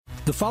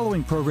The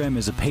following program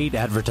is a paid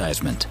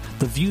advertisement.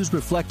 The views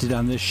reflected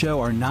on this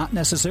show are not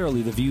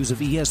necessarily the views of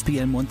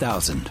ESPN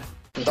 1000.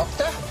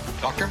 Doctor?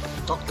 Doctor?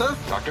 Doctor?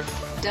 Doctor?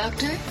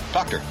 Doctor?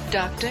 Doctor?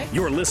 Doctor?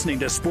 You're listening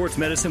to Sports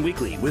Medicine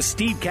Weekly with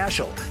Steve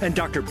Cashel and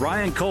Dr.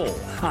 Brian Cole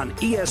on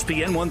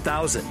ESPN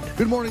 1000.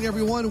 Good morning,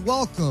 everyone.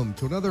 Welcome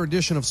to another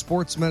edition of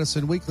Sports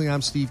Medicine Weekly.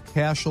 I'm Steve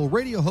Cashel,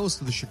 radio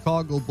host of the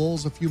Chicago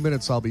Bulls. A few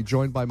minutes, I'll be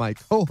joined by my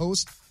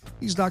co-host.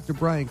 He's Dr.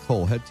 Brian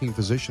Cole, head team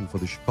physician for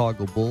the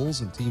Chicago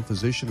Bulls and team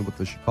physician with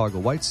the Chicago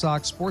White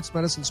Sox, sports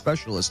medicine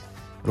specialist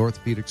and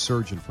orthopedic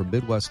surgeon for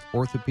Midwest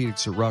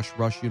Orthopedics at Rush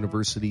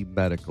University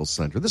Medical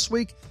Center. This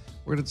week,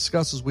 we're going to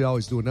discuss, as we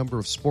always do, a number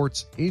of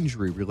sports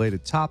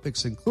injury-related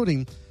topics,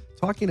 including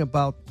talking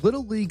about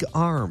Little League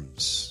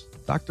arms.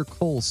 Dr.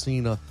 Cole's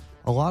seen a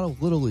lot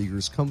of Little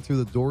Leaguers come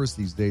through the doors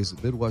these days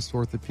at Midwest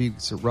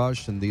Orthopedics at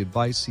Rush, and the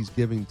advice he's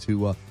giving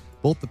to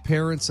both the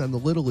parents and the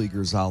Little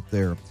Leaguers out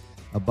there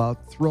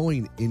about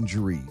throwing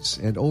injuries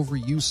and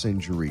overuse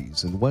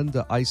injuries and when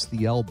to ice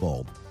the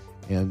elbow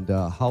and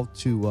how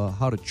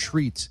to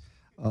treat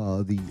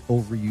the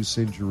overuse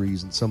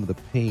injuries and some of the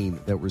pain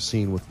that we're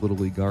seeing with Little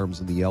League arms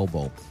and the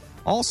elbow.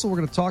 Also, we're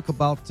going to talk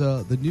about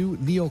the new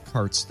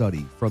NeoCart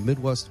study from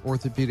Midwest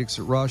Orthopedics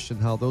at Rush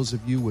and how those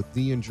of you with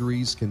knee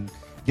injuries can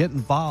get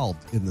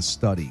involved in the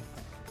study.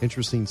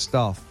 Interesting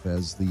stuff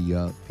as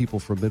the people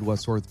from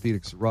Midwest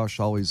Orthopedics at Rush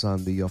always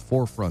on the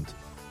forefront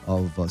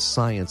of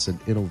science and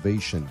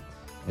innovation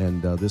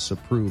and this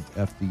approved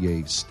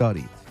FDA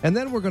study. And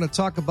then we're going to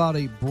talk about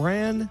a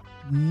brand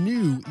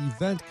new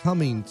event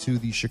coming to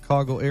the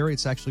Chicago area.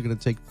 It's actually going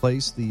to take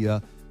place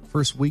the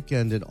first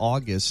weekend in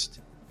August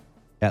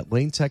at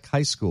Lane Tech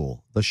High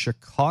School, the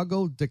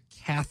Chicago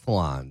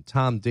Decathlon.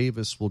 Tom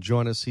Davis will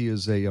join us. He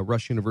is a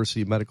Rush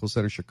University Medical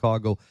Center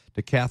Chicago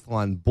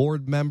Decathlon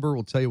board member.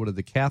 We'll tell you what a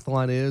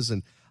decathlon is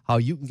and how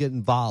you can get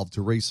involved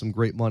to raise some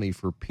great money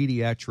for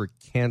pediatric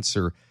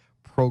cancer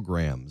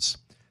programs.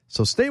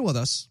 So stay with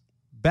us.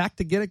 Back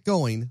to get it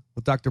going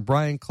with Dr.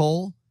 Brian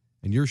Cole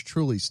and yours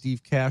truly,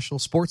 Steve Cashel,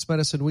 Sports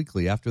Medicine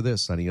Weekly, after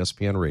this on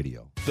ESPN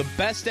Radio. The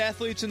best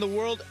athletes in the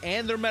world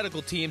and their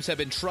medical teams have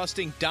been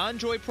trusting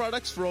DonJoy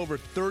products for over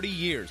 30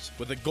 years.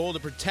 With a goal to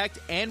protect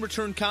and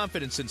return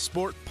confidence in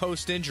sport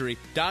post-injury,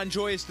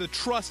 DonJoy is the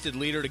trusted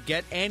leader to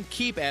get and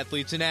keep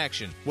athletes in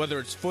action. Whether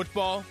it's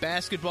football,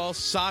 basketball,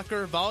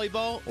 soccer,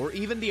 volleyball, or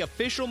even the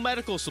official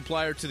medical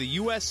supplier to the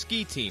U.S.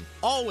 ski team,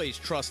 always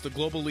trust the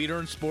global leader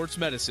in sports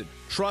medicine.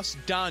 Trust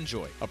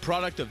DonJoy, a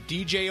product of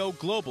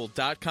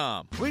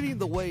DJOglobal.com. Leading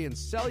the way in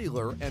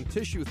cellular and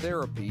tissue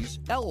therapies,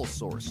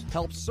 Allosource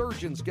helps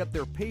surgeons get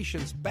their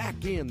patients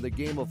back in the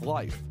game of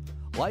life.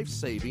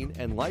 Life-saving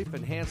and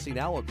life-enhancing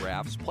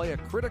allografts play a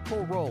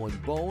critical role in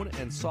bone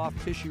and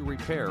soft tissue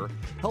repair,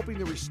 helping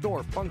to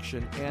restore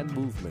function and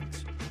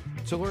movement.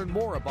 To learn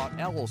more about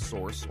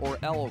Allosource or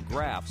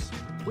allografts,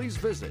 please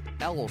visit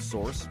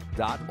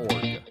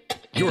allosource.org.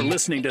 You're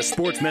listening to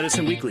Sports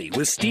Medicine Weekly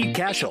with Steve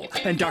Cashel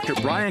and Dr.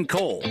 Brian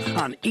Cole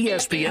on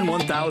ESPN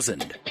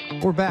 1000.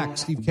 We're back.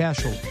 Steve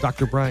Cashel,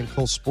 Dr. Brian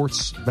Cole,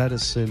 Sports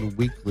Medicine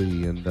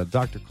Weekly. And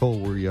Dr. Cole,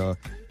 where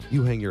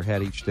you hang your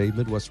hat each day,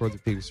 Midwest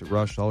Orthopedics at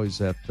Rush, always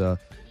at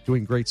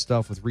doing great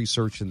stuff with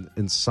research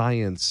and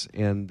science.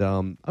 And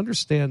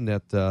understand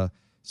that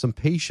some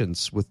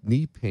patients with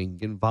knee pain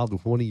get involved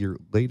with one of your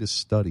latest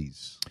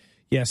studies.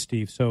 Yes,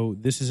 Steve. So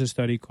this is a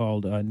study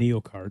called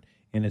NeoCart,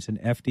 and it's an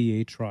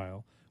FDA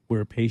trial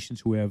where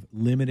patients who have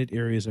limited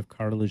areas of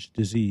cartilage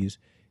disease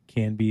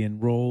can be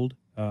enrolled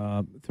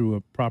through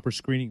a proper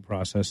screening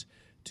process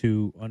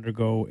to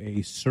undergo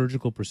a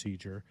surgical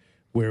procedure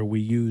where we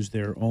use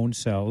their own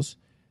cells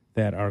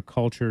that are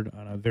cultured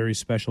on a very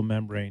special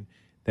membrane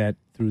that,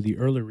 through the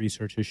early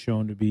research, has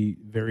shown to be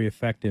very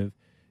effective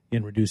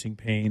in reducing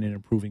pain and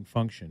improving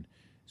function.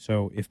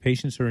 So if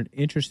patients are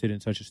interested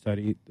in such a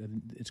study,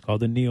 it's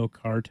called the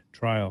NeoCart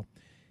trial.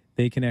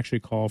 They can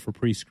actually call for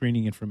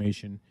pre-screening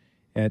information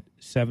at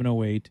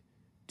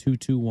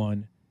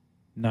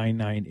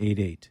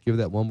 708-221-9988. Give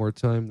that one more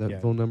time,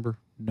 that phone number.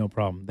 No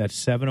problem.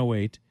 That's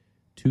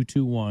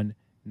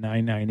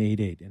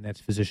 708-221-9988, and that's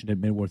physicians at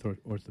Midwest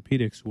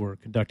Orthopedics who are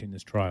conducting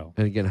this trial.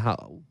 And again,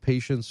 how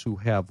patients who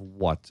have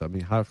what? I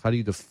mean, how do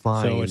you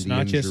define so it's the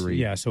not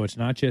injury? So it's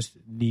not just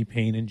knee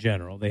pain in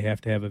general. They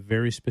have to have a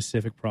very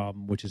specific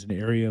problem, which is an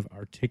area of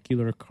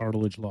articular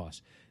cartilage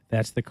loss.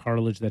 That's the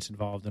cartilage that's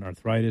involved in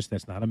arthritis.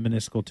 That's not a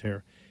meniscal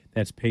tear.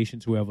 That's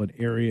patients who have an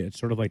area, it's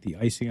sort of like the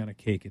icing on a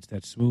cake. It's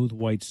that smooth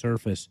white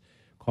surface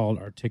called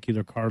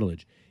articular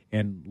cartilage.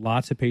 And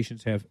lots of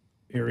patients have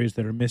areas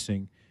that are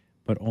missing,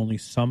 but only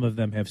some of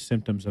them have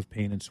symptoms of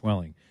pain and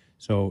swelling.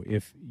 So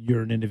if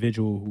you're an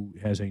individual who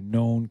has a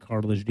known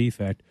cartilage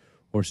defect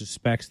or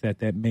suspects that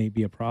that may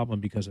be a problem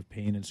because of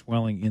pain and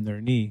swelling in their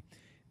knee,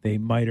 they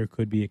might or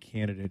could be a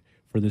candidate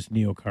for this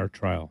NeoCart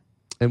trial.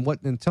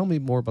 And tell me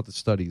more about the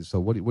studies. So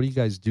what do you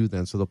guys do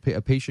then? So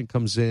a patient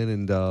comes in,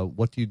 and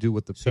what do you do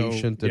with the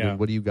patient, and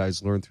what do you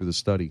guys learn through the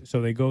study?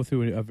 So they go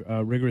through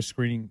a rigorous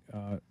screening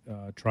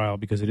trial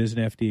because it is an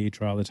FDA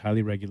trial that's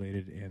highly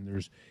regulated, and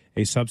there's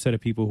a subset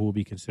of people who will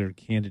be considered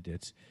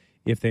candidates.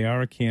 If they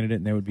are a candidate,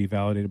 and that would be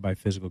validated by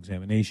physical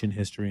examination,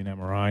 history, and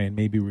MRI, and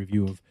maybe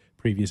review of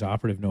previous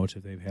operative notes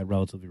if they've had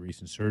relatively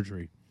recent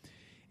surgery.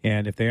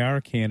 And if they are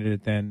a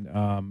candidate,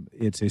 then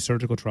it's a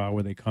surgical trial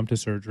where they come to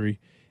surgery.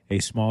 A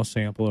small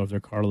sample of their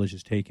cartilage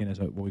is taken as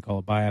what we call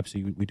a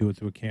biopsy. We do it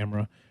through a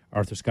camera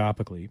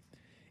arthroscopically.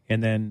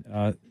 And then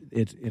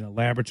it's in a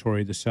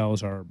laboratory, the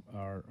cells are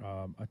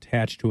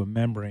attached to a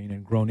membrane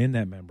and grown in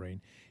that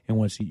membrane. And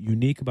what's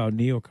unique about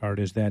NeoCart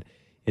is that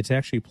it's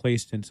actually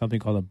placed in something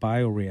called a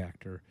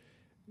bioreactor.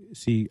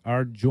 See,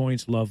 our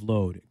joints love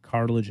load.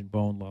 Cartilage and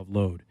bone love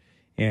load.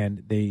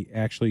 And they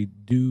actually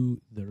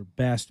do their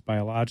best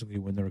biologically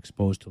when they're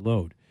exposed to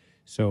load.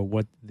 So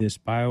what this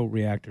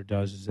bioreactor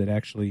does is it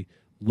actually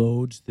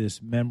loads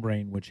this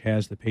membrane, which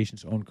has the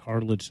patient's own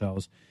cartilage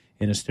cells,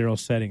 in a sterile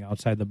setting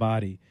outside the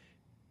body,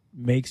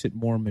 makes it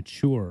more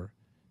mature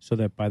so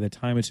that by the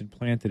time it's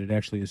implanted, it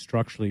actually is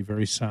structurally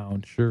very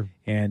sound. Sure.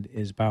 And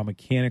is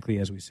biomechanically,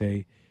 as we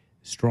say,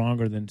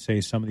 stronger than, say,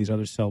 some of these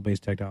other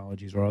cell-based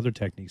technologies or other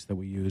techniques that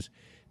we use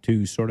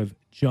to sort of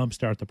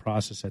jumpstart the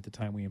process at the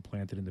time we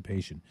implant it in the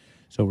patient.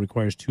 So it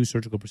requires 2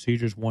 surgical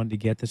procedures, one to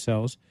get the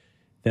cells,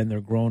 then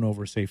they're grown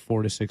over, say,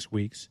 4 to 6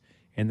 weeks,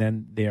 and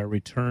then they are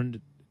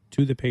returned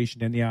to the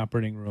patient in the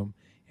operating room,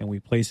 and we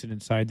place it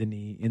inside the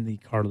knee in the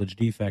cartilage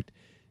defect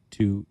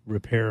to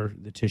repair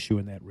the tissue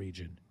in that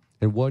region.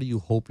 And what are you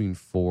hoping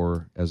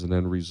for as an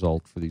end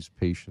result for these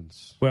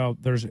patients? Well,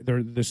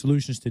 the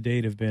solutions to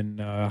date have been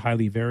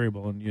highly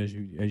variable, and as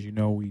you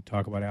know, we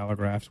talk about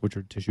allografts, which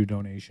are tissue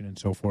donation and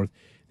so forth.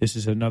 This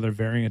is another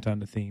variant on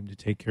the theme to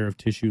take care of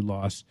tissue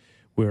loss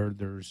where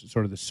there's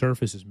sort of the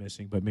surface is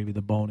missing, but maybe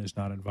the bone is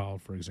not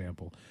involved, for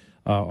example.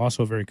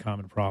 Also a very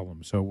common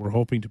problem. So we're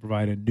hoping to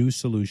provide a new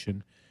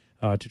solution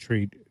to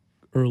treat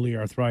early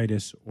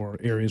arthritis or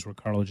areas where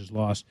cartilage is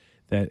lost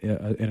that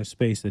in a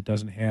space that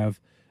doesn't have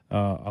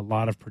a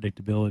lot of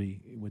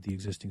predictability with the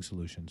existing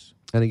solutions.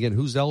 And again,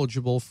 who's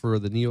eligible for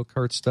the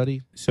NeoCart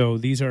study? So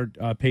these are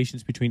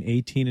patients between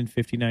 18 and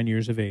 59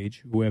 years of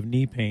age who have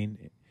knee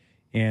pain,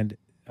 and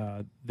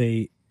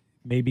they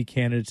may be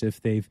candidates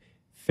if they've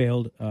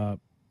failed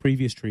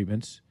previous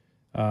treatments,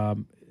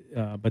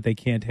 but they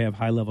can't have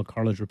high-level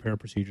cartilage repair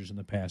procedures in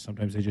the past.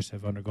 Sometimes they just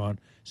have undergone,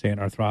 say, an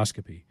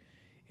arthroscopy.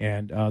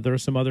 And there are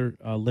some other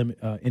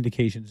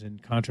indications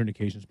and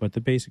contraindications, but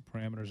the basic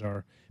parameters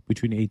are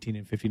between 18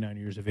 and 59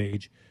 years of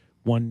age,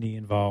 one knee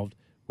involved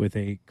with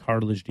a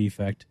cartilage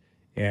defect,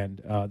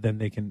 and then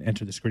they can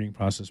enter the screening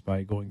process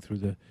by going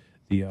through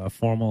the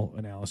formal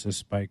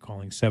analysis by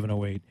calling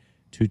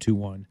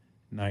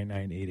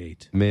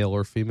 708-221-9988. Male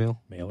or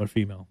female? Male or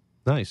female.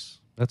 Nice.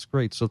 That's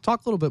great. So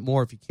talk a little bit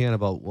more, if you can,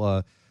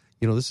 about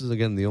this is,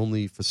 again, the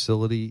only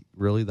facility,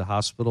 really, the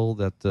hospital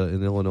that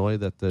in Illinois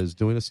that is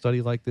doing a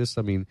study like this.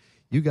 I mean,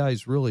 you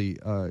guys really,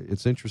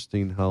 it's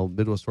interesting how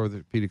Midwest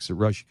Orthopedics at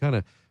Rush, you kind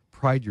of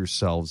pride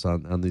yourselves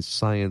on this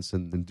science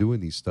and doing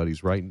these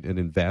studies, right, and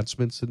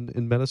advancements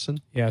in medicine.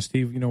 Yeah,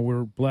 Steve,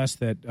 we're blessed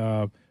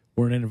that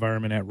we're in an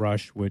environment at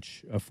Rush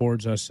which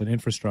affords us an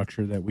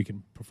infrastructure that we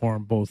can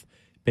perform both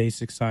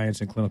basic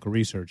science and clinical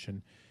research.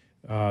 And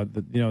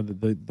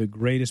the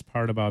greatest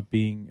part about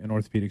being an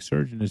orthopedic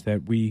surgeon is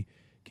that we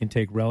can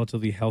take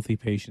relatively healthy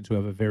patients who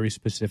have a very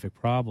specific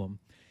problem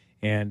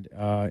and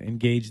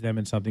engage them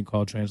in something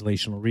called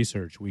translational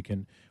research. We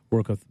can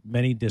work with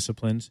many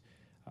disciplines,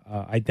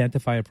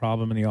 identify a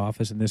problem in the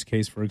office. In this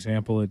case, for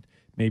example, it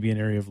may be an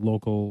area of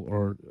local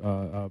or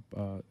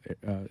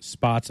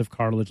spots of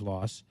cartilage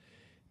loss,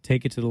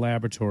 take it to the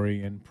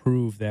laboratory and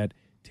prove that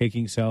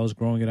taking cells,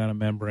 growing it on a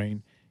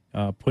membrane,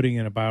 putting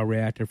in a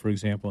bioreactor, for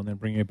example, and then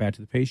bringing it back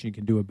to the patient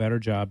can do a better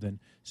job than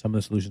some of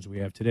the solutions we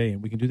have today.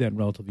 And we can do that in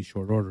relatively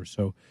short order.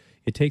 So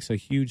it takes a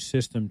huge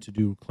system to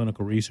do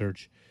clinical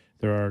research.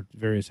 There are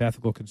various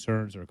ethical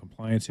concerns. There are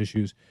compliance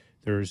issues.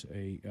 There's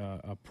a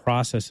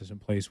process in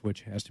place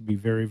which has to be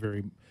very,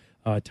 very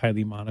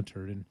tightly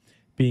monitored. And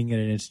being at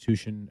an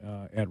institution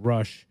at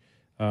Rush,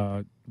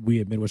 we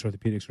at Midwest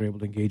Orthopedics are able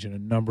to engage in a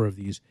number of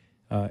these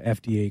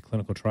FDA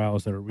clinical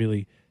trials that are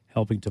really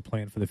helping to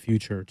plan for the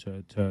future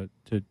to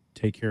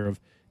take care of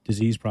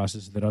disease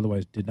processes that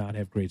otherwise did not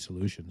have great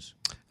solutions.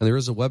 And there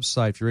is a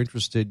website. If you're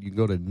interested, you can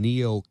go to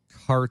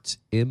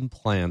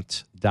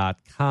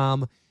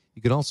neocartimplant.com.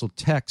 You can also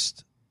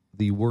text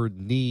the word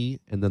knee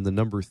and then the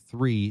number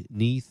 3,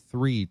 knee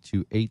 3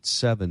 to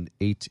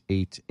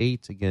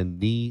 87888. Again,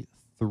 knee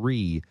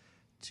 3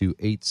 to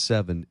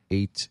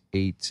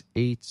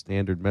 87888.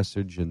 Standard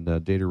message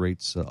and data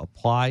rates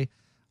apply.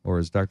 Or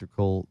as Dr.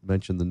 Cole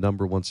mentioned, the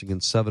number, once again,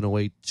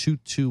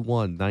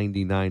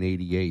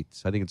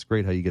 708-221-9988. I think it's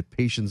great how you get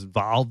patients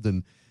involved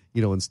in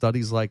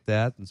studies like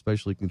that, and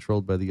especially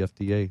controlled by the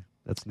FDA.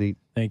 That's neat.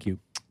 Thank you.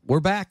 We're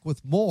back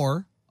with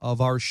more of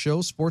our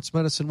show, Sports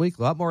Medicine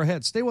Weekly. A lot more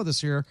ahead. Stay with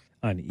us here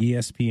on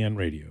ESPN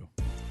Radio.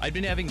 I'd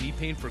been having knee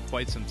pain for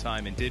quite some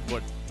time and did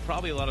what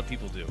probably a lot of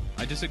people do.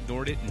 I just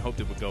ignored it and hoped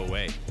it would go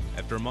away.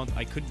 After a month,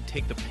 I couldn't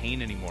take the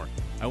pain anymore.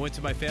 I went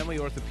to my family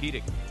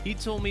orthopedic. He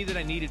told me that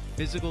I needed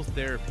physical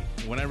therapy.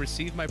 When I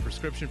received my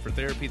prescription for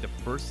therapy, the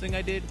first thing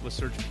I did was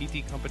search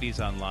PT companies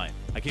online.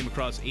 I came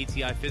across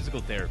ATI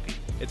Physical Therapy.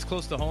 It's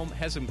close to home,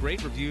 has some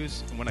great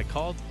reviews, and when I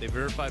called, they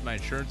verified my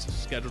insurance and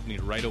scheduled me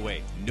right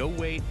away. No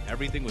wait,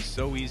 everything was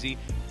so easy,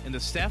 and the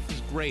staff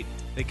was great.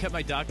 They kept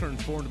my doctor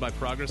informed of my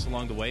progress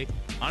along the way.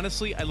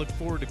 Honestly, I look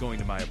forward to going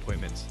to my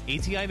appointments.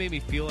 ATI made me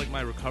feel like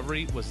my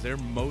recovery was their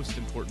most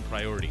important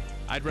priority.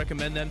 I'd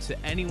recommend them to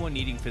anyone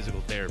needing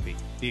physical therapy.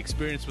 The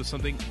experience was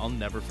something I'll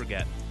never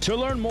forget. To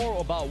learn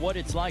more about what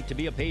it's like to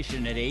be a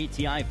patient at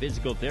ATI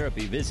Physical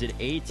Therapy, visit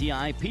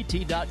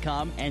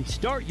ATIPT.com and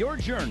start your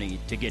journey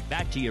to get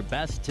back to your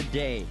best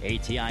today.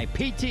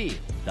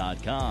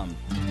 ATIPT.com.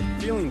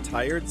 Feeling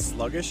tired,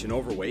 sluggish, and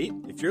overweight?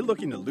 If you're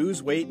looking to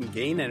lose weight and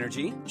gain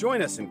energy,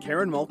 join us in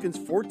Karen Mulkin's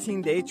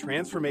 14-day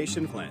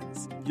transformation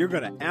cleanse. You're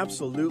going to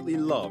absolutely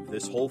love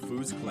this Whole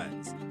Foods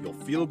cleanse. You'll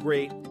feel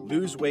great,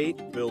 lose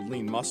weight, build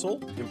lean muscle,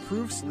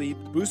 improve sleep,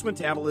 boost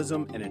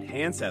metabolism, and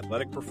enhance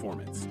athletic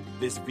performance.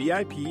 This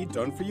VIP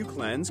done-for-you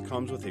cleanse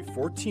comes with a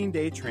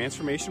 14-day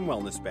transformation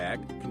wellness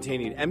bag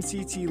containing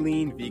MCT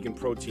Lean Vegan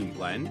Protein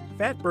Blend,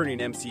 fat-burning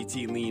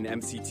MCT Lean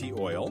MCT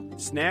Oil,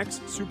 snacks,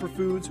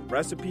 superfoods,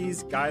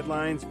 recipes,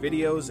 guidelines,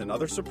 videos, and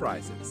other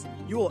surprises.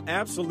 You will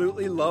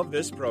absolutely love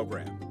this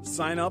program.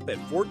 Sign up at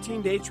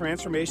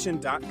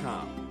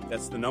 14daytransformation.com.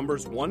 That's the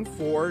numbers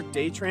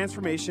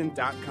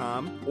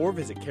 14daytransformation.com or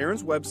visit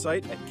Karen's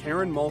website at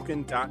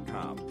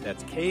KarenMulkin.com.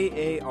 That's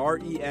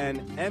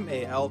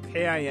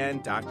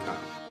KarenMalkin.com.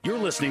 You're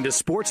listening to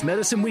Sports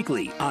Medicine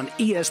Weekly on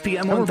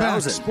ESPN We're back,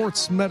 1000.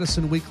 Sports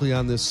Medicine Weekly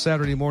on this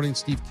Saturday morning.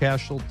 Steve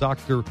Cashel,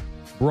 Dr.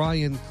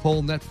 Brian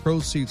Cole. Net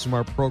proceeds from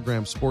our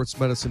program, Sports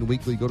Medicine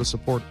Weekly, go to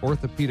support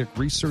orthopedic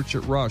research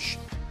at Rush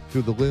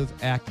through the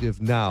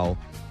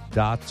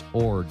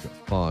liveactivenow.org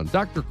fund.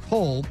 Dr.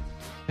 Cole,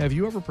 have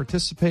you ever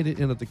participated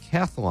in a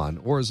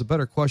decathlon? Or is a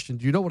better question,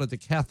 do you know what a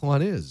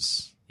decathlon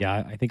is?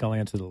 Yeah, I think I'll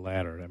answer the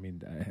latter. I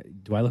mean,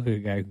 do I look like a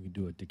guy who can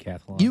do a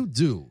decathlon? You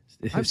do.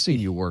 I've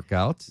seen you work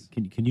out.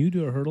 Can you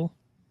do a hurdle?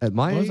 At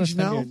my age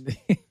now?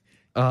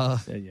 Yeah.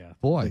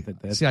 Boy.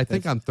 See, I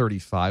think I'm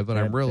 35, but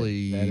I'm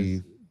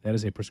really... That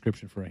is a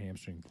prescription for a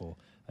hamstring pull.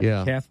 A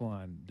Yeah.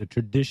 decathlon, the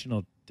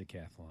traditional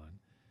decathlon,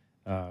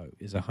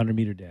 is a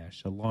 100-meter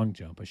dash, a long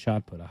jump, a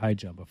shot put, a high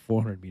jump, a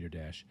 400-meter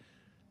dash,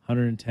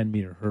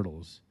 110-meter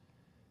hurdles,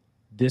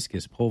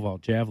 discus, pole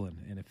vault, javelin,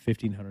 and a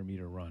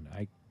 1,500-meter run.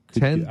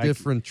 10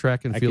 different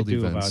track and field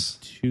events. I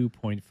could do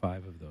events.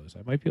 about 2.5 of those.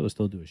 I might be able to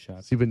still do a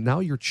shot. See, but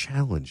now you're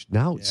challenged.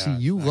 Now, Yeah, see,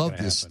 it's you not love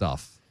gonna this happen.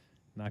 stuff.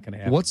 Not going to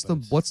happen.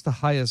 What's the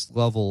highest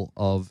level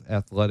of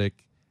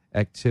athletic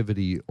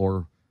activity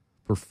or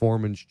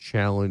performance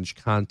challenge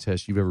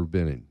contest you've ever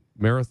been in?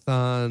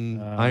 Marathon,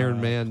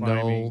 Ironman,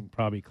 no.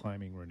 Probably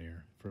climbing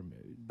Rainier.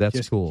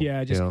 That's cool.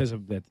 Yeah, just because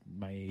of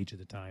my age at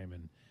the time.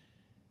 And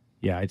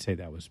yeah, I'd say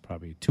that was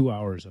probably 2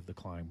 hours of the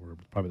climb were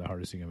probably the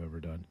hardest thing I've ever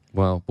done.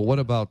 Wow. But what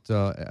about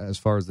as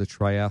far as the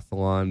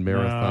triathlon,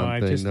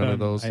 marathon thing? None of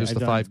those? Just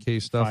the 5K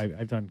stuff?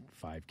 I've done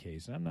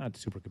 5Ks. I'm not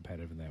super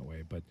competitive in that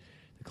way, but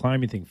the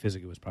climbing thing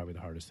physically was probably the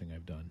hardest thing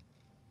I've done.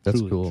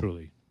 That's cool.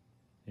 Truly.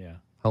 Yeah.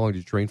 How long did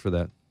you train for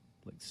that?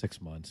 Like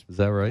 6 months. Is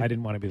that right? I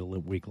didn't want to be the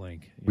weak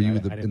link. Were you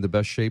in the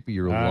best shape of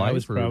your life? I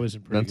was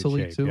in pretty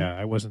mentally good shape. too? Yeah,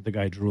 I wasn't the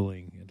guy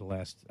drooling in the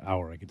last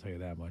hour, I can tell you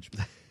that much.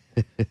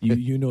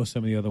 you know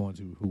some of the other ones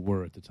who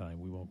were at the time.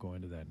 We won't go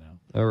into that now.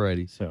 All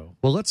righty. So,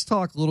 well, let's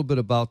talk a little bit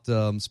about,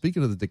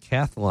 speaking of the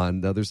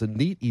decathlon, there's a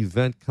neat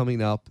event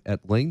coming up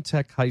at Lane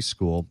Tech High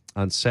School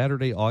on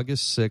Saturday,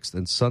 August 6th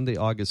and Sunday,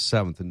 August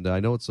 7th. And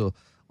I know it's a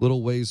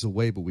little ways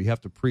away, but we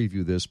have to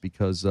preview this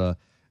because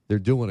they're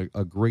doing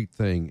a great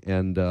thing.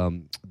 And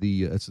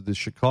it's the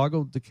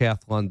Chicago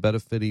Decathlon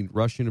benefiting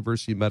Rush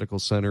University Medical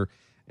Center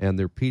and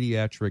their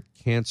pediatric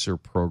cancer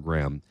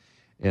program.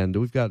 And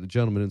we've got a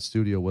gentleman in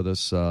studio with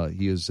us.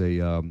 He is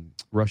a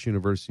Rush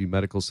University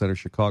Medical Center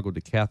Chicago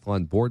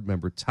Decathlon board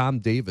member, Tom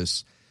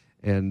Davis.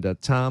 And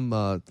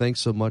Tom, thanks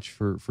so much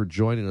for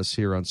joining us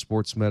here on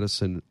Sports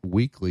Medicine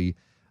Weekly.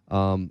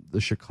 The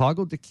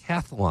Chicago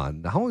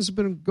Decathlon, how long has it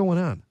been going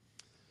on?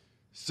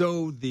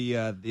 So the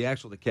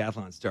actual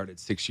decathlon started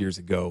 6 years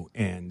ago,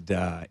 and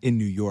in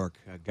New York,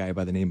 a guy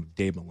by the name of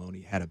Dave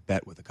Maloney had a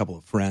bet with a couple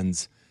of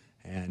friends,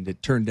 and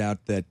it turned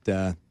out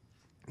that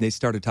they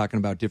started talking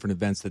about different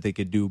events that they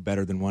could do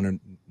better than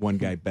one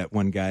guy bet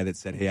one guy that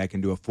said, hey, I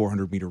can do a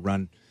 400-meter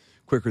run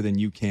quicker than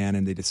you can,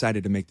 and they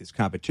decided to make this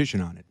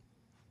competition on it.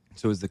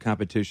 So as the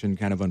competition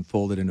kind of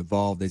unfolded and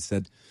evolved, they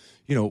said,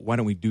 why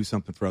don't we do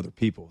something for other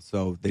people?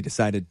 So they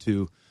decided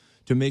to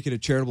make it a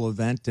charitable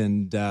event,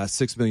 and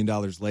 $6 million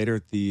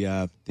later,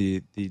 the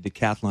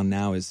decathlon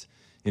now is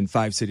in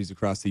 5 cities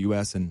across the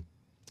U.S., and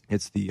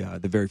it's the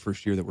very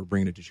first year that we're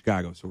bringing it to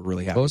Chicago, so we're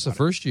really happy. Oh, it's the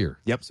first year.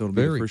 Yep, so it'll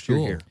be the first year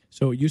here.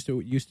 So it used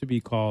to be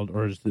called,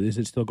 or is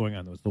it still going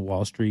on? It was the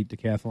Wall Street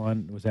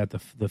Decathlon? Was that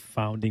the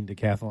founding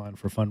decathlon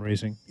for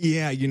fundraising?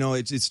 Yeah,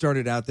 it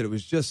started out that it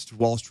was just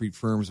Wall Street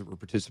firms that were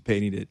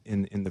participating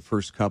in the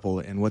first couple,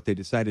 and what they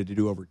decided to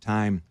do over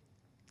time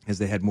as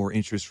they had more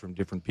interest from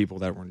different people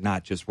that were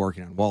not just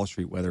working on Wall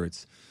Street, whether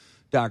it's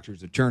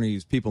doctors,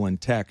 attorneys, people in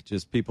tech,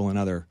 just people in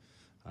other,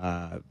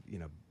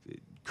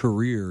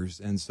 careers.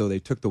 And so they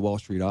took the Wall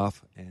Street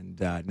off, and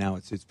now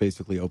it's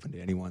basically open to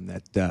anyone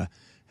that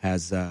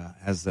has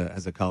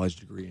a college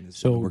degree and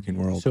is in the working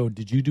world. So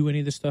did you do any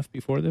of this stuff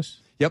before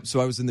this? Yep.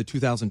 So I was in the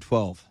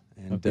 2012.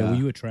 And, okay. Were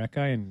you a track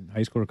guy in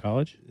high school or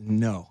college?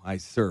 No, I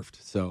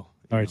surfed. So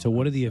all right. So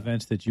what are the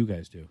events that you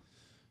guys do?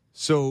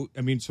 So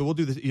we'll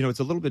do this. It's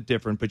a little bit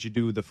different, but you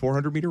do the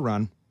 400-meter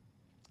run,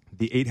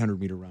 the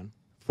 800-meter run,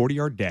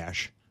 40-yard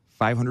dash,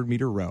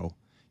 500-meter row.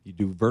 You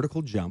do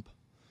vertical jump.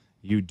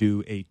 You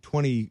do a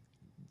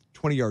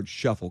 20-yard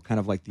shuffle, kind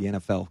of like the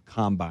NFL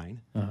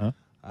Combine. Uh-huh.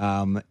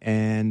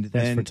 And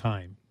that's for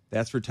time.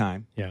 That's for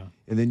time. Yeah.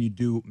 And then you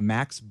do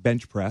max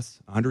bench press,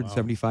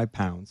 175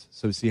 pounds.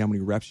 So see how many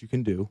reps you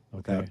can do.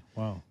 Okay.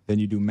 Wow. Then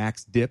you do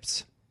max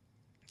dips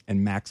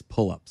and max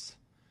pull-ups.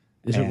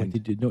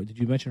 Did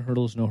you mention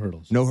hurdles? No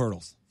hurdles. No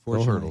hurdles.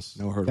 No hurdles.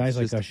 No hurdles. Guys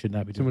like us should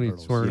not be doing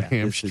hurdles. Too many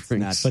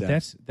hamstrings. But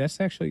that's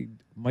actually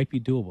might be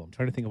doable. I'm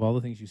trying to think of all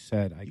the things you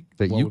said.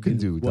 That you can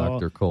do,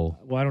 Dr. Cole.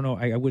 Well, I don't know.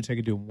 I wouldn't say I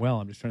could do them well.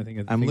 I'm just trying to think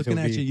of the I'm things looking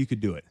at you. You could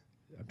do it.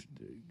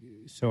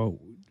 So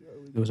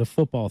there was a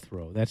football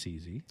throw. That's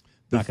easy.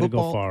 Not going to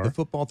go far. The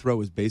football throw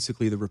is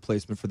basically the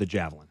replacement for the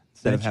javelin.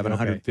 Instead of having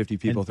 150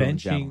 people throwing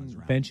javelins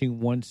around. Benching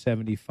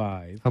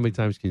 175. How many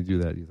times can you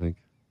do that, you think?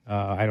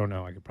 I don't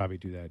know. I could probably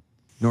do that.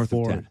 North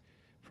of 10.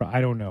 I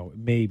don't know.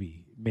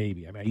 Maybe. I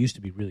mean, I used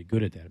to be really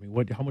good at that. I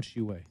mean, how much do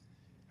you weigh?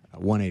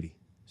 180.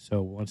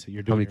 So once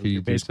you're doing,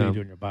 you're basically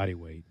doing your body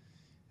weight.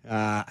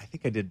 I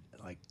think I did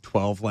like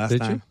 12 last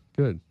time.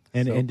 You? Good.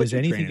 And does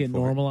anything get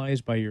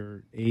normalized by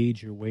your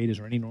age, your weight? Is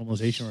there any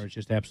normalization, or it's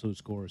just absolute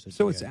scores?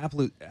 So it's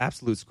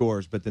absolute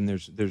scores, but then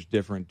there's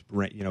different.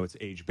 It's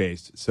age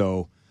based.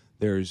 So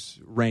there's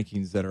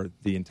rankings that are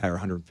the entire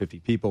 150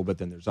 people, but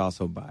then there's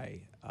also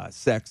by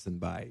sex and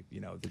by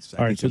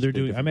All right, so they're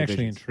doing. I'm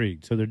actually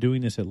intrigued. So they're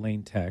doing this at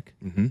Lane Tech.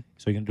 Mm-hmm.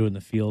 So you can do it in the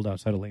field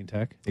outside of Lane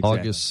Tech. Exactly.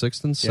 August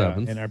 6th and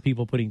 7th. And are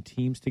people putting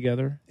teams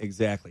together?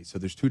 Exactly. So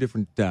there's two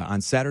different. On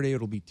Saturday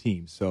it'll be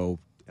teams. So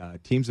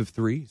teams of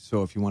 3.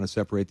 So if you want to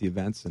separate the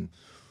events, and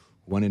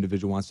one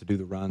individual wants to do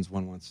the runs,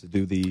 one wants to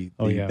do the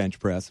bench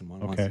press, and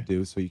one wants to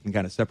do. So you can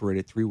kind of separate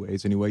it 3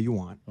 ways, any way you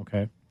want.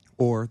 Okay.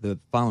 Or the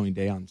following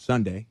day on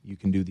Sunday, you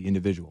can do the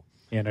individual.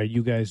 And are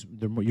you guys?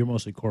 You're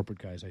mostly corporate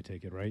guys, I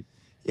take it, right?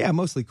 Yeah,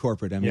 mostly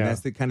corporate. I mean,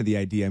 that's kind of the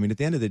idea. I mean, at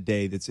the end of the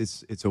day,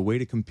 it's a way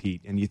to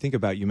compete. And you think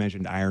about, you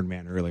mentioned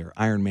Ironman earlier.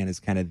 Ironman is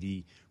kind of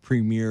the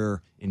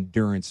premier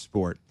endurance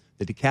sport.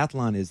 The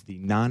decathlon is the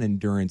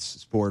non-endurance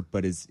sport,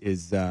 but it's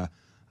a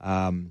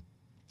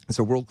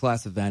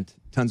world-class event.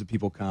 Tons of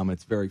people come.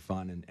 It's very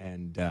fun,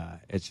 and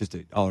it's just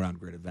an all-around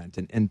great event.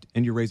 And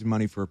you're raising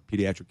money for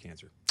pediatric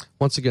cancer.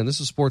 Once again, this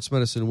is Sports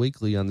Medicine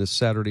Weekly. On this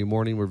Saturday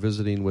morning, we're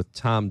visiting with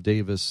Tom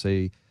Davis,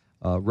 a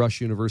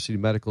Rush University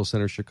Medical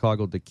Center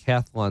Chicago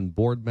Decathlon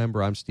board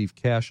member. I'm Steve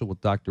Cashel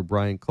with Dr.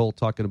 Brian Cole,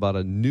 talking about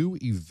a new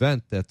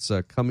event that's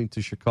coming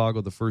to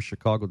Chicago, the first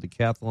Chicago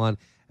Decathlon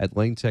at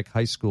Lane Tech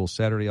High School,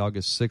 Saturday,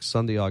 August 6th,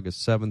 Sunday,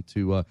 August 7th,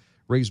 to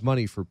raise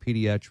money for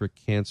pediatric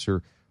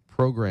cancer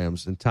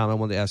programs. And, Tom, I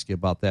wanted to ask you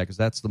about that because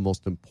that's the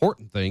most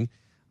important thing.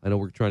 I know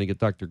we're trying to get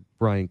Dr.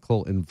 Brian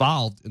Cole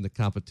involved in the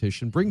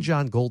competition. Bring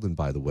John Golden,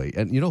 by the way.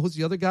 And you know who's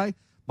the other guy?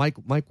 Mike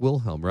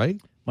Wilhelm,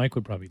 right? Mike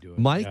would probably do it.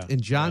 Mike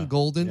and John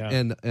Golden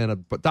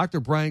and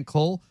Dr. Brian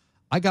Cole.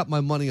 I got my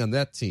money on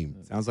that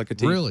team. Sounds like a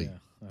team. Really. Yeah.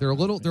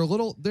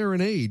 They're in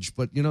age,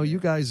 but you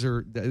guys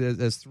are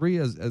as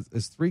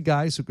three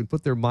guys who can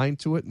put their mind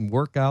to it and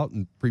work out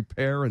and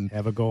prepare and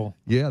have a goal.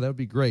 Yeah, that would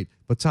be great.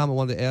 But Tom, I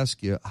wanted to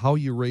ask you, how are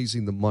you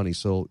raising the money?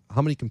 So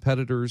how many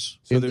competitors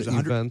in the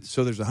event?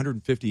 So there's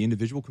 150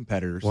 individual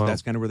competitors. Wow.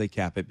 That's kind of where they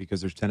cap it because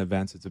there's 10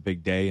 events. It's a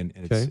big day, and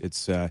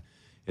it's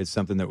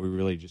something that we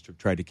really just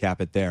tried to cap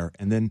it there.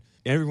 And then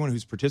everyone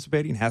who's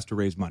participating has to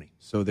raise money.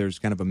 So there's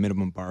kind of a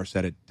minimum bar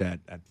set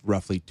at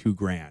roughly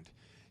 $2,000.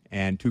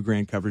 And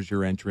 $2,000 covers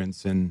your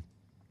entrance, and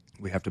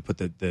we have to put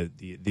the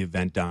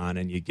event on,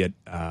 and you get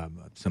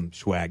some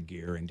swag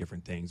gear and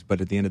different things.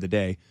 But at the end of the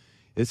day,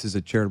 this is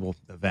a charitable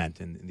event,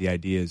 and the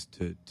idea is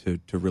to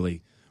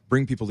really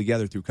bring people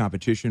together through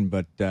competition.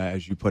 But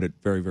as you put it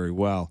very, very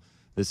well,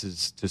 this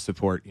is to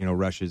support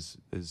Rush's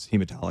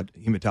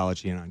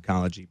hematology and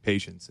oncology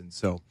patients, and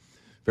so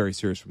very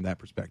serious from that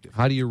perspective.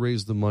 How do you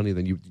raise the money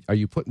then? Are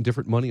you putting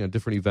different money on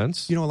different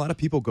events? A lot of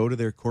people go to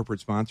their corporate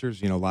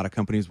sponsors. A lot of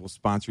companies will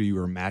sponsor you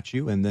or match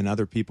you, and then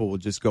other people will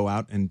just go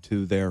out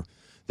into their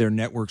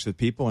networks of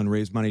people and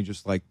raise money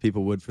just like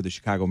people would for the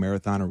Chicago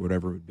Marathon or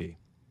whatever it would be.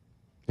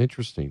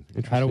 Interesting.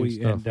 How do we?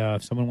 Stuff. And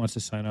if someone wants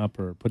to sign up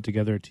or put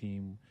together a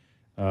team,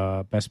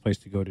 best place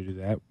to go to do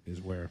that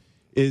is where?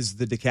 Is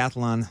the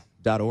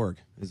decathlon.org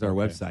is our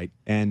website.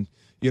 And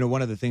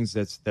one of the things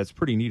that's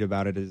pretty neat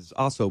about it is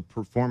also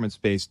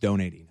performance-based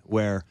donating,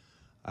 where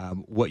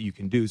what you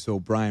can do. So,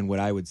 Brian, what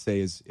I would say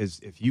is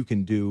if you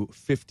can do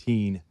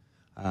 15,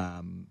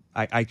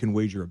 I can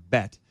wager a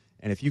bet,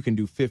 and if you can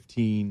do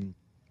 15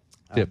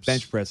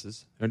 bench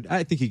presses. And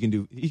I think he can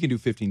do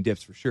 15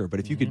 dips for sure. But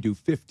if you could do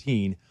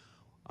 15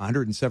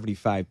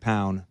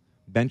 175-pound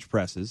bench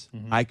presses,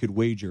 I could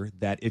wager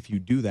that if you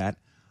do that,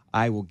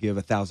 I will give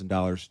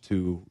 $1,000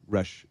 to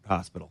Rush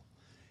Hospital.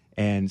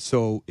 And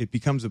so it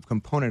becomes a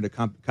component of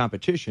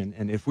competition.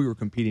 And if we were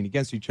competing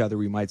against each other,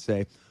 we might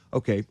say,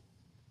 okay,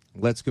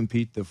 let's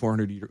compete the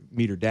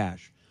 400-meter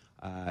dash.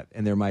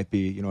 And there might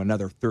be,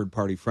 another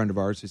third-party friend of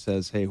ours who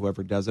says, hey,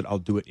 whoever does it, I'll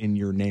do it in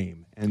your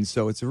name. And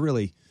so it's a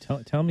really...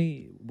 Tell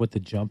me what the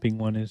jumping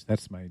one is.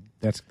 That's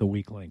the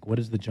weak link. What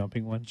is the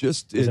jumping one?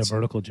 It's a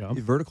vertical jump?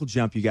 A vertical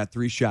jump, you got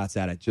 3 shots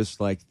at it, just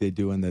like they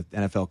do in the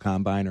NFL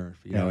Combine or,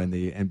 in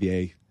the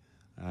NBA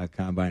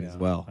Combine as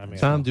well. I mean,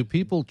 Tom, do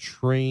people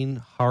train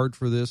hard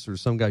for this, or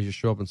some guys just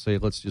show up and say,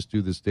 let's just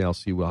do this day, I'll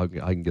see how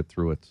I can get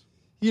through it?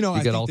 I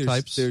get think all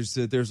types?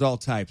 There's all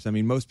types. I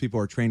mean, most people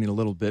are training a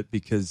little bit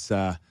because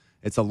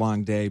it's a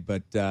long day,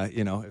 but,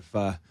 if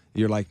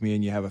you're like me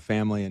and you have a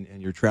family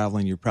and you're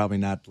traveling, you're probably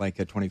not like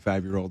a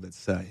 25-year-old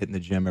that's hitting the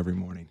gym every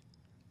morning.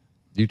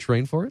 Do you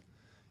train for it?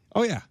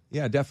 Oh, yeah.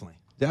 Yeah, definitely.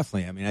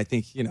 I mean, I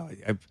think,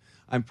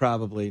 I'm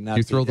probably not. Do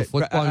you throw the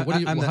football? How do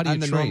you I'm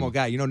the train? normal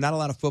guy. Not a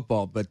lot of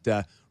football, but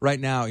right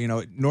now,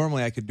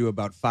 normally I could do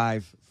about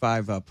five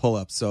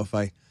pull-ups. So if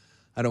I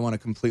don't want to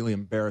completely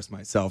embarrass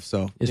myself.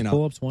 So is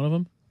pull-ups one of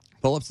them?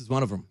 Pull-ups is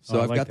one of them. So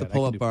I've got the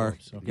pull-up bar.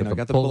 Okay. I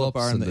got the pull-up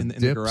bar in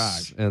the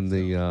garage and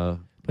the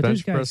but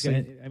bench there's guys.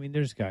 pressing.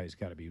 There's guys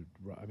got to be.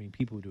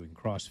 People doing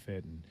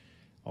CrossFit and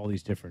all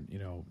these different,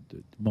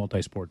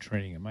 multi-sport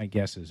training. And my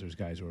guess is there's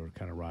guys who are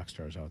kind of rock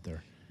stars out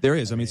there. There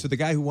is. I mean, so the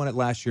guy who won it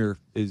last year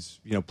is,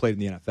 played in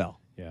the NFL.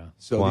 Yeah.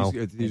 So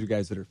these are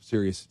guys that are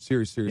serious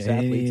athletes.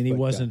 And he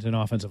wasn't an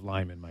offensive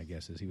lineman, my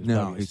guess is. He was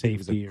a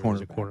safety or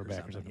a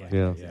quarterback or something like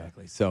that.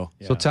 Exactly. So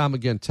Tom,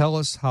 again, tell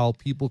us how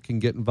people can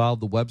get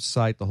involved, the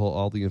website,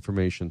 all the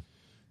information.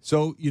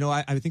 So,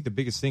 I think the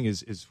biggest thing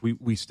is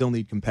we still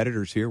need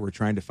competitors here. We're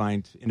trying to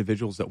find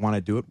individuals that want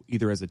to do it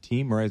either as a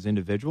team or as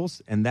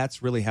individuals, and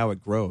that's really how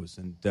it grows.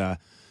 And,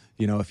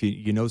 if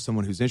you know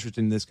someone who's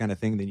interested in this kind of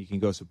thing, then you can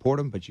go support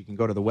them, but you can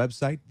go to the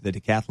website,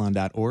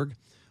 thedecathlon.org.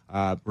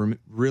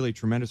 Really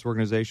tremendous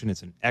organization.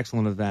 It's an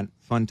excellent event,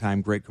 fun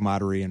time, great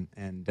camaraderie,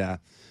 and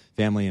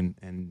family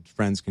and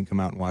friends can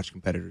come out and watch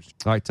competitors.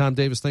 All right, Tom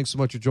Davis, thanks so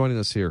much for joining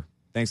us here.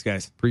 Thanks,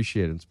 guys.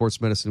 Appreciate it.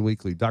 Sports Medicine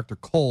Weekly. Dr.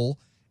 Cole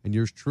and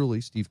yours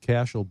truly, Steve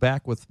Cashel,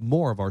 back with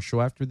more of our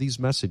show after these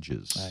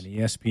messages. On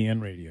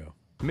ESPN Radio.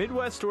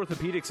 Midwest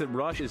Orthopedics at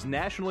Rush is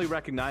nationally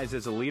recognized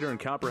as a leader in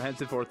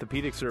comprehensive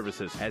orthopedic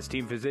services. As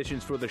team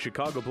physicians for the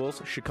Chicago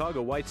Bulls,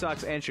 Chicago White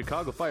Sox, and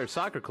Chicago Fire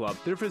Soccer Club,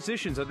 their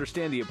physicians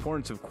understand the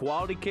importance of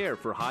quality care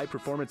for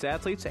high-performance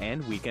athletes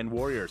and weekend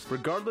warriors.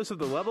 Regardless of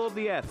the level of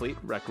the athlete,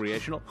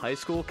 recreational, high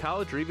school,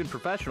 college, or even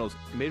professionals,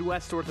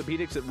 Midwest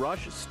Orthopedics at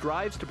Rush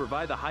strives to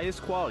provide the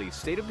highest quality,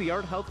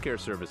 state-of-the-art healthcare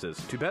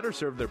services. To better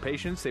serve their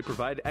patients, they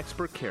provide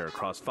expert care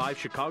across 5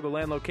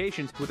 Chicagoland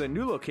locations with a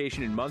new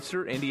location in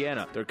Munster,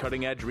 Indiana. Their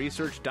cutting-edge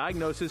research,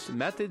 diagnosis,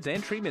 methods,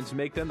 and treatments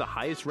make them the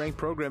highest-ranked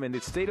program in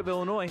the state of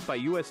Illinois by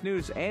U.S.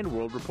 News and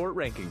World Report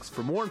rankings.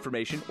 For more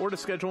information or to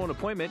schedule an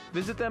appointment,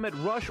 visit them at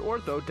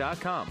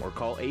rushortho.com or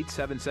call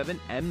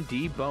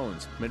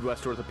 877-MD-BONES.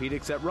 Midwest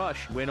Orthopedics at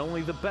Rush, when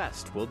only the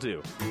best will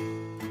do.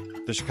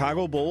 The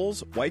Chicago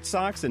Bulls, White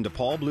Sox, and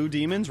DePaul Blue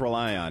Demons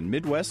rely on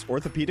Midwest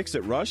Orthopedics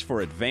at Rush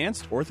for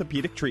advanced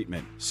orthopedic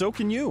treatment. So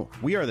can you.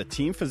 We are the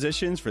team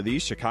physicians for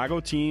these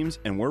Chicago teams,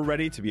 and we're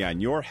ready to be on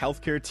your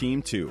healthcare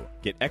team too.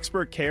 Get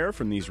expert care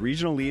from these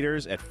regional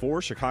leaders at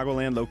 4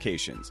 Chicagoland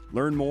locations.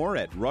 Learn more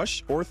at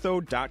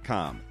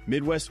rushortho.com.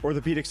 Midwest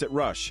Orthopedics at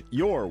Rush,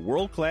 your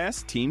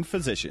world-class team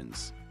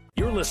physicians.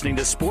 You're listening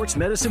to Sports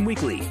Medicine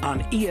Weekly on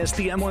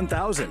ESPN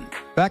 1000.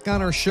 Back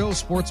on our show,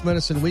 Sports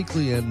Medicine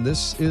Weekly, and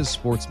this is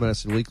Sports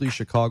Medicine Weekly,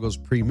 Chicago's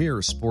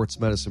premier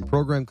sports medicine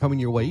program, coming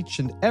your way each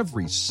and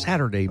every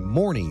Saturday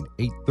morning,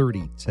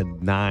 8:30 to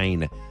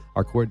 9.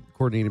 Our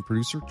coordinating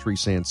producer,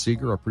 Teresa Ann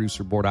Seeger, our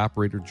producer, board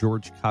operator,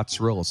 George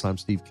Kotsarillis. I'm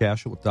Steve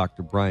Cashel with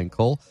Dr. Brian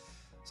Cole.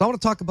 So I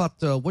want to talk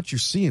about what you're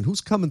seeing.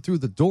 Who's coming through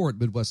the door at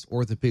Midwest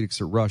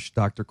Orthopedics at Rush,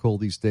 Dr. Cole,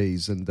 these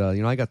days? And,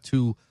 I got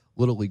 2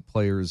 Little League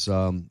players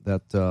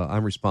that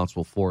I'm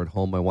responsible for at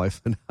home, my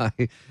wife and I,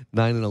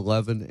 9 and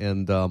 11,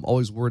 and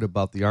always worried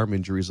about the arm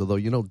injuries, although,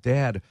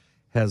 Dad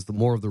has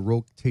more of the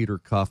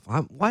rotator cuff.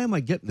 Why am I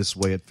getting this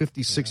way at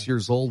 56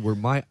 years old where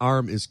my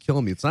arm is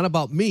killing me? It's not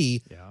about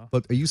me,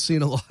 but are you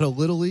seeing a lot of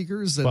Little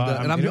Leaguers? And,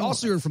 and I'm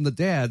also hearing from the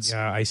dads.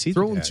 Yeah, I see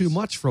throwing too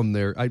much from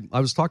there.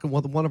 I was talking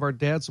with one of our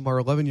dads from our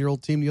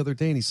 11-year-old team the other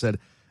day, and he said,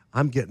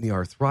 I'm getting the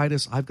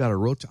arthritis. I've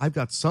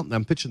got something.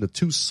 I'm pitching the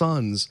 2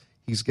 sons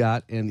he's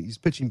got, and he's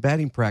pitching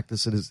batting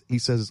practice, and he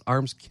says his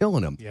arm's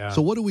killing him. Yeah.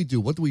 So what do we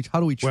do? How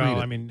do we treat it?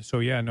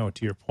 Well,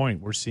 to your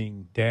point, we're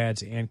seeing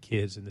dads and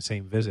kids in the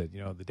same visit.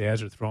 The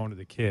dads are throwing to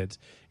the kids,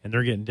 and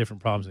they're getting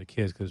different problems than the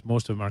kids because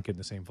most of them aren't getting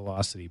the same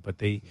velocity, but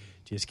they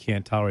just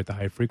can't tolerate the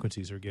high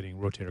frequencies. They're getting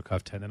rotator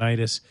cuff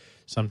tendonitis.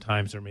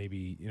 Sometimes there may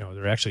be,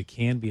 there actually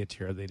can be a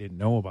tear they didn't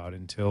know about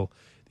until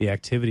the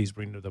activities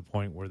bring to the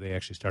point where they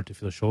actually start to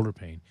feel shoulder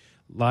pain.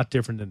 A lot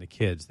different than the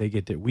kids.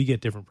 We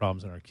get different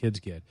problems than our kids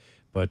get.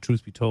 But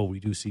truth be told, we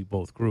do see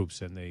both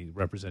groups, and they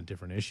represent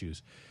different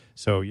issues.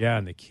 So, yeah,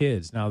 and the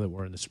kids, now that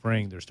we're in the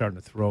spring, they're starting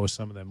to throw.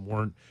 Some of them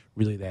weren't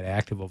really that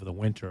active over the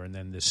winter. And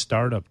then this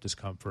startup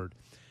discomfort.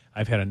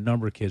 I've had a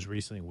number of kids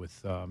recently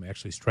with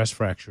actually stress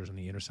fractures on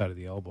the inner side of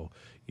the elbow.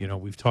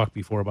 We've talked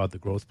before about the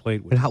growth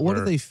plate. And what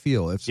do they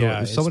feel? If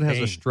someone has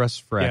a stress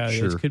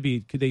fracture? Yeah, it could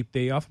be.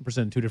 They often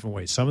present in two different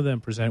ways. Some of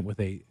them present with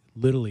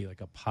literally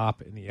like a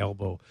pop in the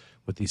elbow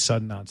with the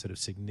sudden onset of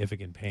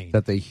significant pain.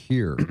 That they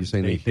hear. You're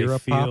saying they hear a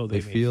pop? They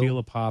may feel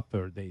a pop,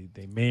 or they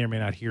may or may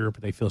not hear it,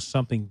 but they feel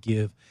something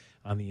give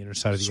on the inner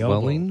side of the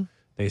Swelling? elbow.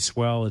 They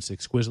swell. It's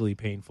exquisitely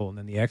painful, and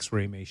then the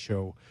X-ray may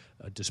show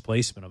a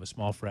displacement of a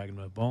small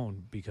fragment of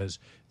bone because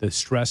the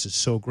stress is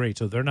so great.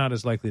 So they're not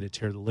as likely to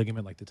tear the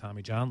ligament like the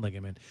Tommy John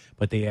ligament,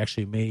 but they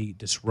actually may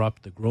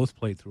disrupt the growth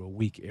plate through a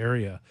weak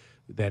area.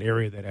 That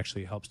area that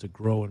actually helps to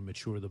grow and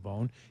mature the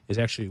bone is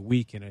actually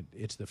weak, and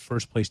it's the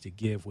first place to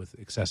give with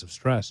excessive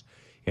stress.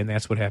 And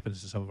that's what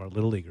happens to some of our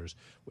little leaguers.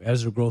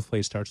 As the growth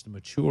plate starts to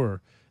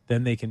mature,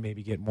 then they can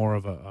maybe get more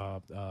of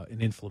an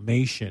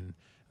inflammation,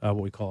 what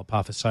we call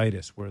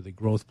apophysitis, where the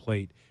growth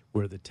plate,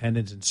 where the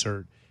tendons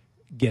insert,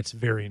 gets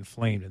very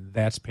inflamed, and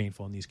that's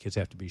painful, and these kids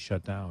have to be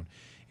shut down.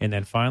 And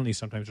then finally,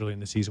 sometimes early in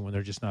the season when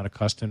they're just not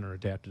accustomed or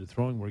adapted to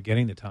throwing, we're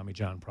getting the Tommy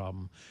John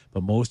problem.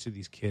 But most of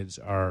these kids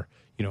are,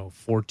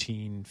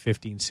 14,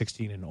 15,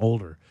 16 and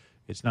older.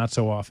 It's not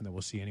so often that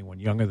we'll see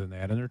anyone younger than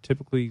that, and they're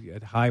typically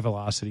at high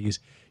velocities.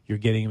 You're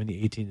getting them in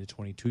the 18 to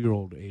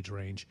 22-year-old age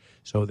range.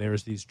 So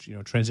there's these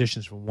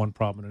transitions from one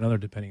problem to another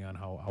depending on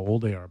how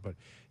old they are. But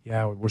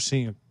yeah, we're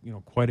seeing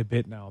quite a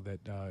bit now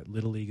that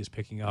Little League is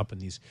picking up,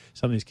 and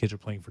some of these kids are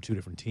playing for two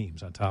different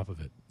teams on top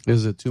of it.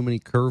 Is it too many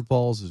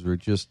curveballs? Is there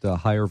just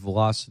higher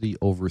velocity,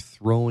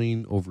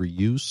 overthrowing,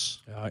 overuse?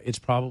 It's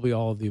probably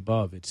all of the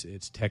above.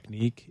 It's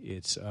technique,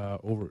 it's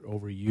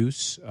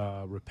overuse,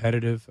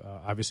 repetitive,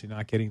 obviously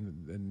not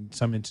getting, in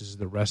some instances,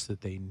 the rest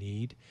that they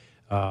need.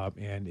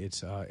 And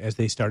it's as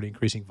they start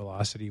increasing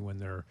velocity when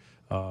their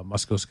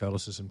musculoskeletal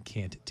system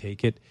can't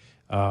take it.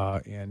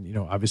 And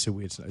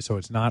obviously,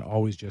 it's not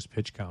always just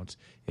pitch counts.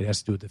 It has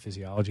to do with the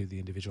physiology of the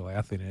individual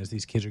athlete. And as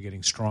these kids are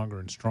getting stronger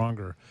and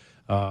stronger,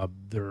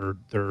 they're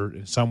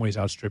in some ways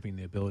outstripping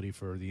the ability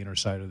for the inner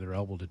side of their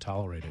elbow to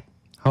tolerate it.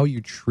 How are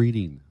you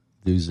treating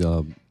these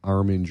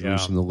arm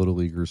injuries in the little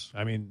leaguers?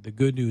 I mean, the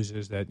good news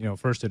is that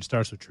first it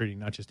starts with treating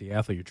not just the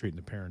athlete, you're treating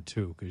the parent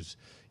too, because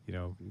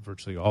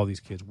virtually all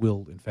these kids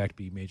will in fact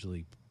be major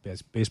league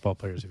baseball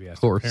players if you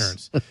ask their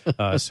parents.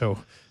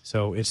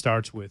 So it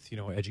starts with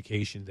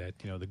education that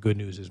the good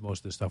news is most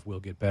of the stuff will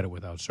get better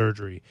without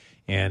surgery,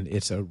 and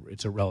it's a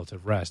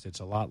relative rest.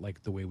 It's a lot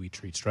like the way we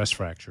treat stress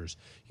fractures.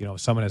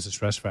 If someone has a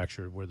stress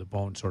fracture where the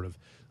bone sort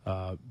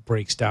of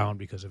breaks down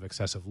because of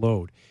excessive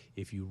load,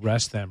 if you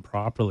rest them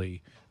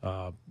properly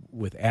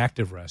with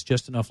active rest,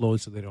 just enough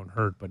load so they don't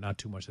hurt, but not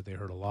too much that they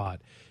hurt a lot,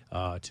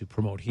 to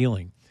promote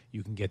healing,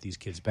 you can get these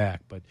kids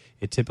back. But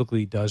it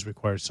typically does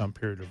require some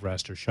period of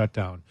rest or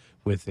shutdown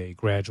with a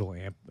gradual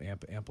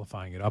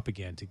amplifying it up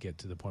again to get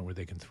to the point where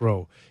they can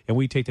throw. And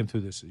we take them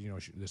through this,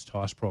 this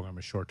toss program,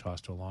 a short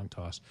toss to a long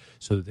toss,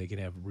 so that they can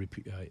have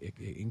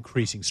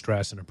increasing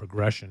stress and a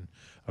progression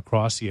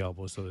across the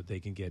elbow so that they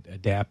can get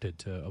adapted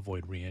to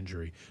avoid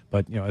re-injury.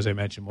 But, as I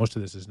mentioned, most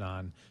of this is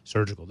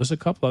non-surgical. There's a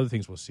couple other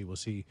things we'll see. We'll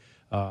see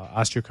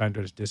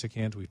osteochondritis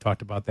dissecans. We've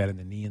talked about that in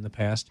the knee in the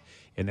past,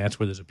 and that's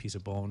where there's a piece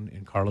of bone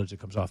and cartilage that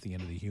comes off the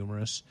end of the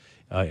humerus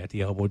at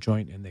the elbow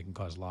joint, and they can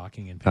cause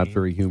locking and pain. Not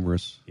very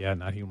humorous. Yeah,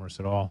 not humorous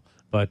at all.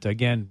 But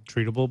again,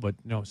 treatable, but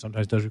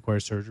sometimes does require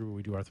surgery where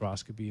we do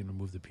arthroscopy and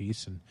remove the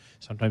piece, and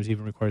sometimes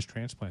even requires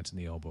transplants in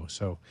the elbow.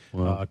 So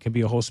it can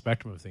be a whole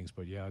spectrum of things.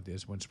 But yeah,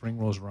 when spring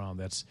rolls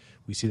around,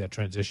 we see that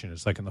transition.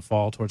 It's like in the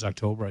fall towards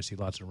October, I see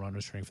lots of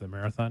runners training for the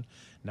marathon.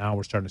 Now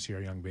we're starting to see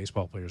our young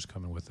baseball players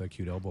coming with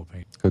acute elbow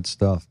pain. Good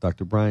stuff.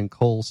 Dr. Brian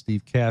Cole,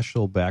 Steve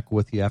Cashel, back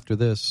with you after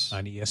this.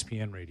 On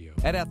ESPN Radio.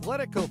 At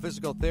Athletico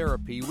Physical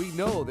Therapy, we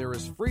know there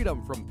is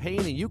freedom from pain,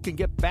 and you can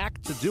get back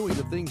to doing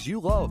the things you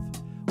love.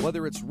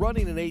 Whether it's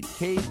running an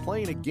 8K,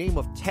 playing a game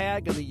of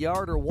tag in the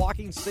yard, or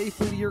walking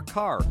safely to your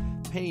car,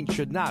 pain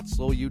should not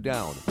slow you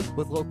down.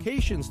 With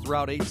locations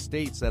throughout 8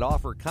 states that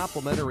offer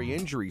complimentary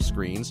injury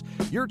screens,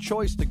 your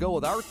choice to go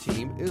with our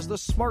team is the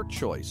smart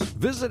choice.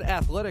 Visit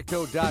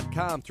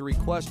Athletico.com to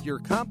request your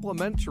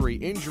complimentary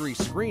injury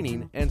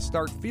screening and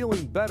start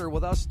feeling better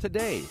with us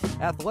today.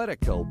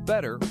 Athletico,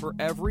 better for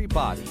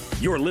everybody.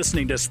 You're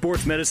listening to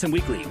Sports Medicine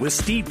Weekly with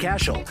Steve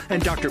Cashel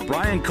and Dr.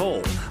 Brian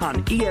Cole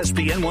on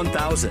ESPN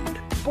 1000.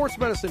 Sports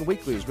Medicine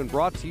Weekly has been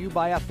brought to you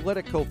by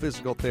Athletico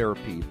Physical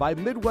Therapy, by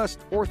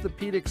Midwest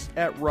Orthopedics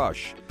at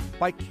Rush,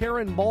 by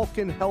Karen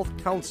Malkin Health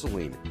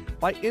Counseling,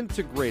 by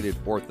Integrated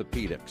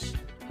Orthopedics,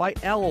 by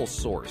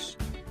Allosource,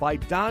 by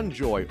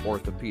Donjoy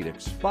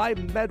Orthopedics, by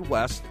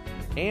MedWest,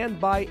 and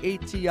by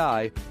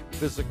ATI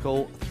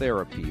Physical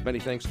Therapy.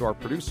 Many thanks to our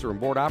producer and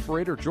board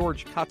operator,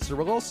 George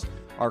Katsarilos.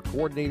 Our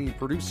coordinating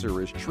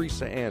producer is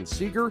Teresa Ann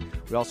Seeger.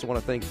 We also want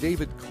to thank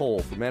David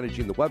Cole for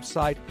managing the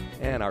website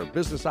and our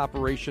business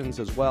operations,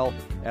 as well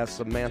as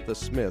Samantha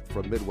Smith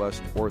from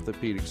Midwest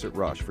Orthopedics at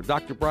Rush. For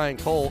Dr. Brian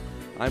Cole,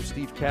 I'm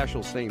Steve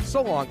Cashel saying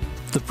so long.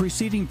 The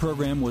preceding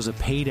program was a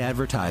paid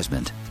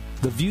advertisement.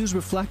 The views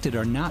reflected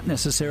are not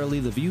necessarily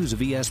the views of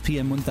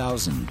ESPN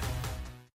 1000.